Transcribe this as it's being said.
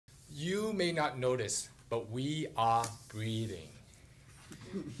You may not notice, but we are breathing.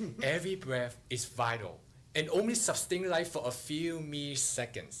 Every breath is vital and only sustains life for a few mere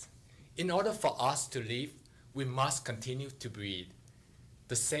seconds. In order for us to live, we must continue to breathe.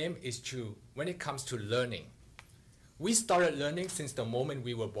 The same is true when it comes to learning. We started learning since the moment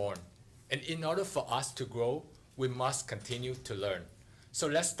we were born, and in order for us to grow, we must continue to learn. So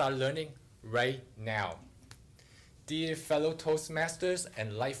let's start learning right now. Dear fellow Toastmasters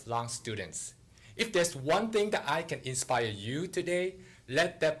and lifelong students, if there's one thing that I can inspire you today,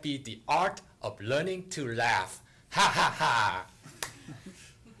 let that be the art of learning to laugh. Ha ha ha!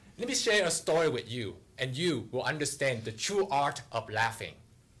 Let me share a story with you, and you will understand the true art of laughing.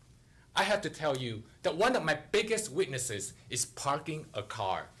 I have to tell you that one of my biggest weaknesses is parking a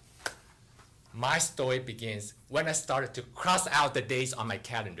car. My story begins when I started to cross out the days on my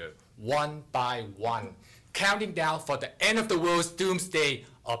calendar, one by one, counting down for the end of the world's doomsday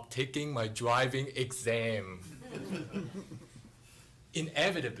of taking my driving exam.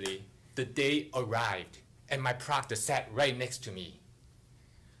 Inevitably, the day arrived, and my proctor sat right next to me.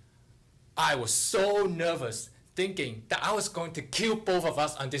 I was so nervous, thinking that I was going to kill both of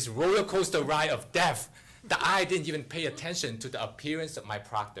us on this roller coaster ride of death, that I didn't even pay attention to the appearance of my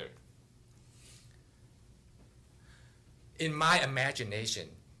proctor. In my imagination,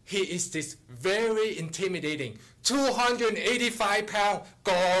 he is this very intimidating 285-pound,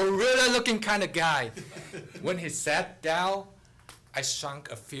 gorilla-looking kind of guy. When he sat down, I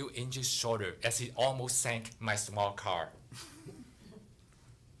shrunk a few inches shorter as he almost sank my small car.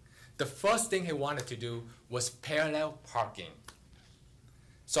 The first thing he wanted to do was parallel parking.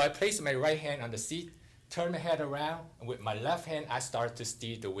 So I placed my right hand on the seat, turned my head around, and with my left hand, I started to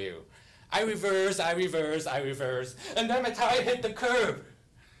steer the wheel. I reverse, and then my tire hit the curb.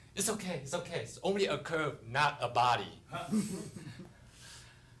 It's okay, it's only a curve, not a body.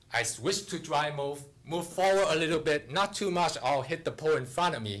 I switched to drive mode, move forward a little bit, not too much, I'll hit the pole in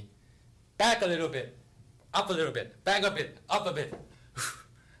front of me. Back a little bit, up a little bit, back a bit, up a bit.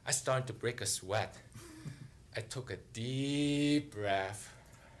 I started to break a sweat. I took a deep breath.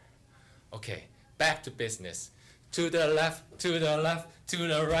 Okay, back to business. To the left, to the left, to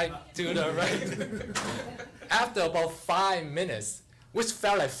the right, to the right. After about 5 minutes, which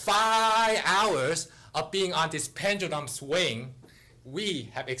felt like 5 hours of being on this pendulum swing, we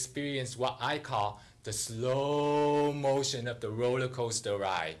have experienced what I call the slow motion of the roller coaster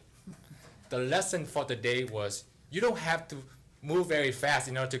ride. The lesson for the day was you don't have to move very fast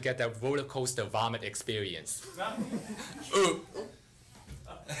in order to get that roller coaster vomit experience.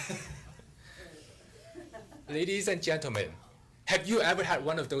 Ladies and gentlemen, have you ever had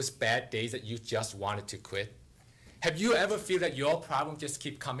one of those bad days that you just wanted to quit? Have you ever feel that your problems just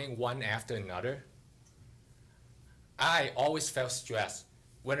keep coming one after another? I always felt stressed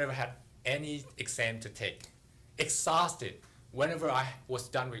whenever I had any exam to take, exhausted whenever I was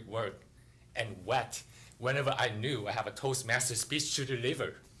done with work, and wet whenever I knew I have a Toastmaster speech to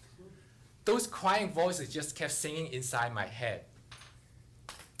deliver. Those crying voices just kept singing inside my head.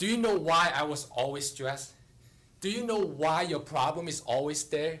 Do you know why I was always stressed? Do you know why your problem is always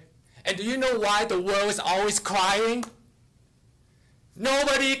there? And do you know why the world is always crying?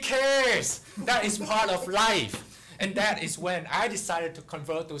 Nobody cares. That is part of life. And that is when I decided to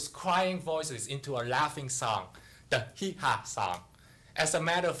convert those crying voices into a laughing song, the hee-ha song. As a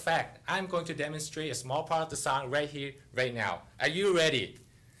matter of fact, I'm going to demonstrate a small part of the song right here, right now. Are you ready?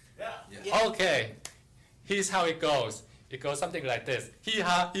 Yeah. Okay. Here's how it goes. It goes something like this.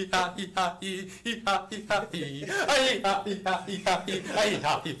 Hee-ha, hee-ha, hee-ha, hee, hee-ha, hee-ha, hee, hee-ha, hee-ha, hee-ha, hee,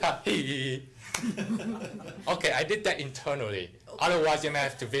 hee-ha, hee-ha, hee. Okay, I did that internally. Otherwise, you may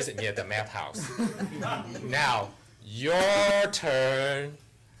have to visit me at the math house. Now, your turn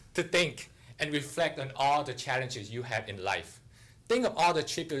to think and reflect on all the challenges you had in life. Think of all the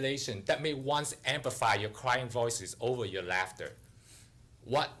tribulation that may once amplify your crying voices over your laughter.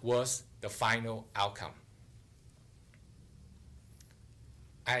 What was the final outcome?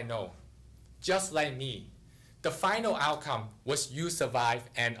 I know, just like me, the final outcome was you survived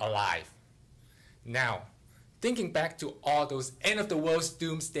and alive. Now, thinking back to all those end of the world's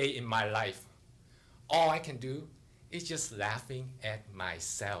doomsday in my life, all I can do is just laughing at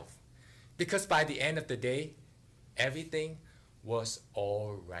myself. Because by the end of the day, everything was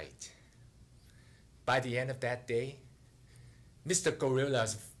all right. By the end of that day, Mr. Gorilla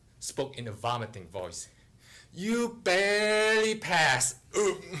spoke in a vomiting voice. You barely passed.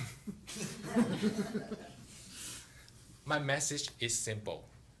 My message is simple.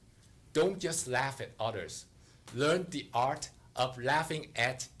 Don't just laugh at others. Learn the art of laughing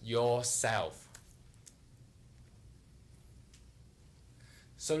at yourself.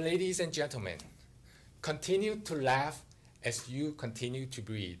 So ladies and gentlemen, continue to laugh as you continue to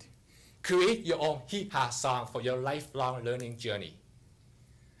breathe. Create your own hee-ha song for your lifelong learning journey.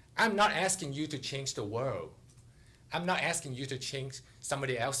 I'm not asking you to change the world. I'm not asking you to change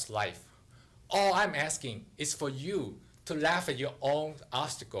somebody else's life. All I'm asking is for you to laugh at your own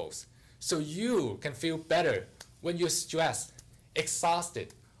obstacles so you can feel better when you're stressed,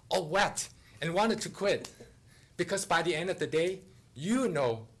 exhausted, or wet and wanted to quit. Because by the end of the day, you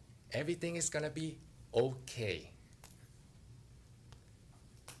know everything is gonna be okay.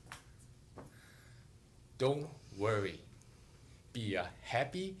 Don't worry. Be a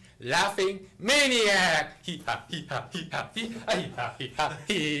happy, laughing maniac. Hee ha hee ha hee ha hee ha hee ha hee ha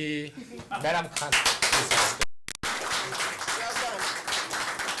hee. Madam Khan, please.